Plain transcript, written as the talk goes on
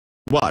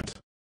What?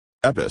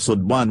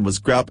 Episode 1 was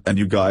crap and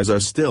you guys are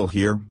still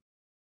here?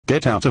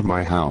 Get out of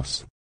my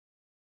house.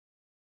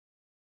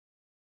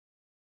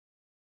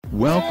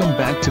 Welcome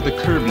back to the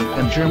Kirby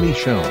and Jeremy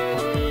show.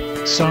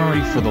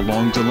 Sorry for the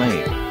long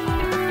delay.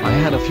 I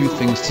had a few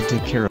things to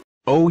take care of.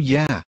 Oh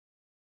yeah.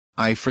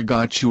 I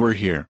forgot you were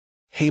here.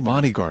 Hey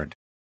bodyguard.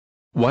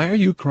 Why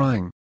are you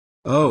crying?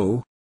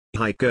 Oh.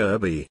 Hi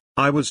Kirby,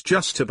 I was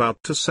just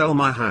about to sell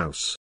my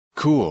house.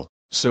 Cool,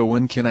 so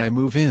when can I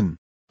move in?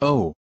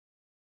 Oh.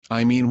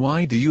 I mean,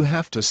 why do you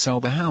have to sell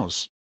the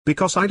house?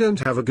 Because I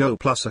don't have a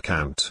goplus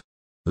account.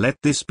 Let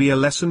this be a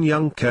lesson,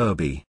 young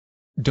Kirby.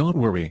 Don't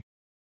worry.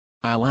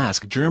 I'll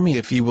ask Jeremy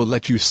if he will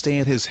let you stay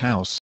at his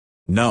house.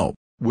 No.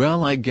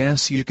 Well, I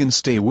guess you can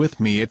stay with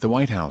me at the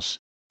White House.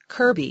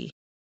 Kirby.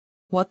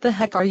 What the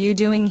heck are you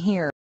doing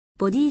here?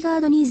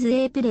 Bodyguard needs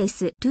a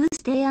place to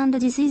stay and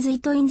this is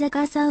it in the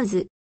house.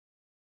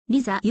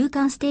 Lisa, you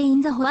can stay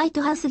in the White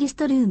House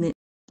guest room.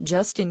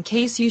 Just in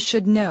case you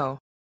should know.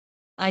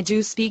 I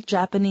do speak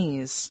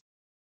Japanese.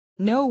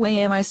 No way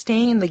am I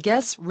staying in the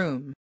guest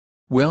room.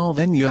 Well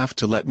then you have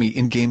to let me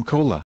in game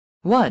cola.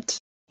 What?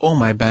 Oh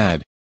my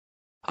bad.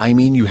 I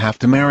mean you have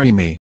to marry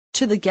me.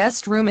 To the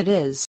guest room it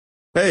is.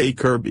 Hey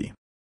Kirby.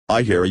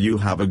 I hear you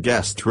have a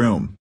guest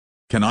room.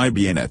 Can I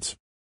be in it?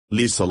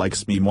 Lisa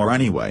likes me more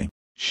anyway.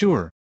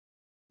 Sure.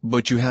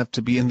 But you have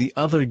to be in the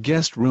other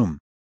guest room.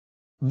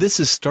 This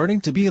is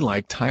starting to be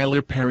like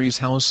Tyler Perry's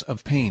House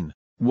of Pain.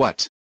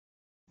 What?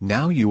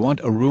 Now you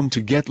want a room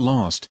to get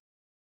lost.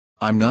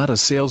 I'm not a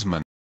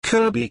salesman.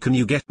 Kirby, can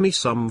you get me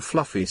some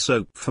fluffy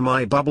soap for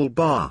my bubble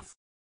bath?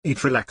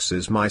 It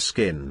relaxes my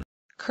skin.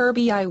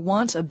 Kirby, I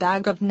want a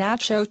bag of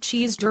nacho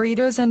cheese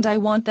Doritos and I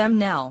want them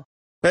now.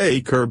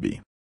 Hey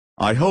Kirby.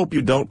 I hope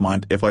you don't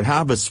mind if I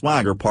have a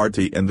swagger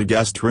party in the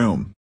guest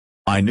room.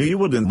 I knew you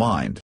wouldn't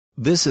mind.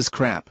 This is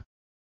crap.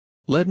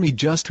 Let me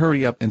just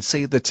hurry up and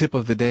say the tip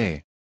of the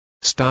day.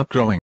 Stop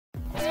growing.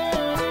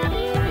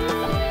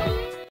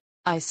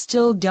 I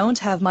still don't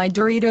have my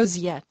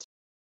Doritos yet.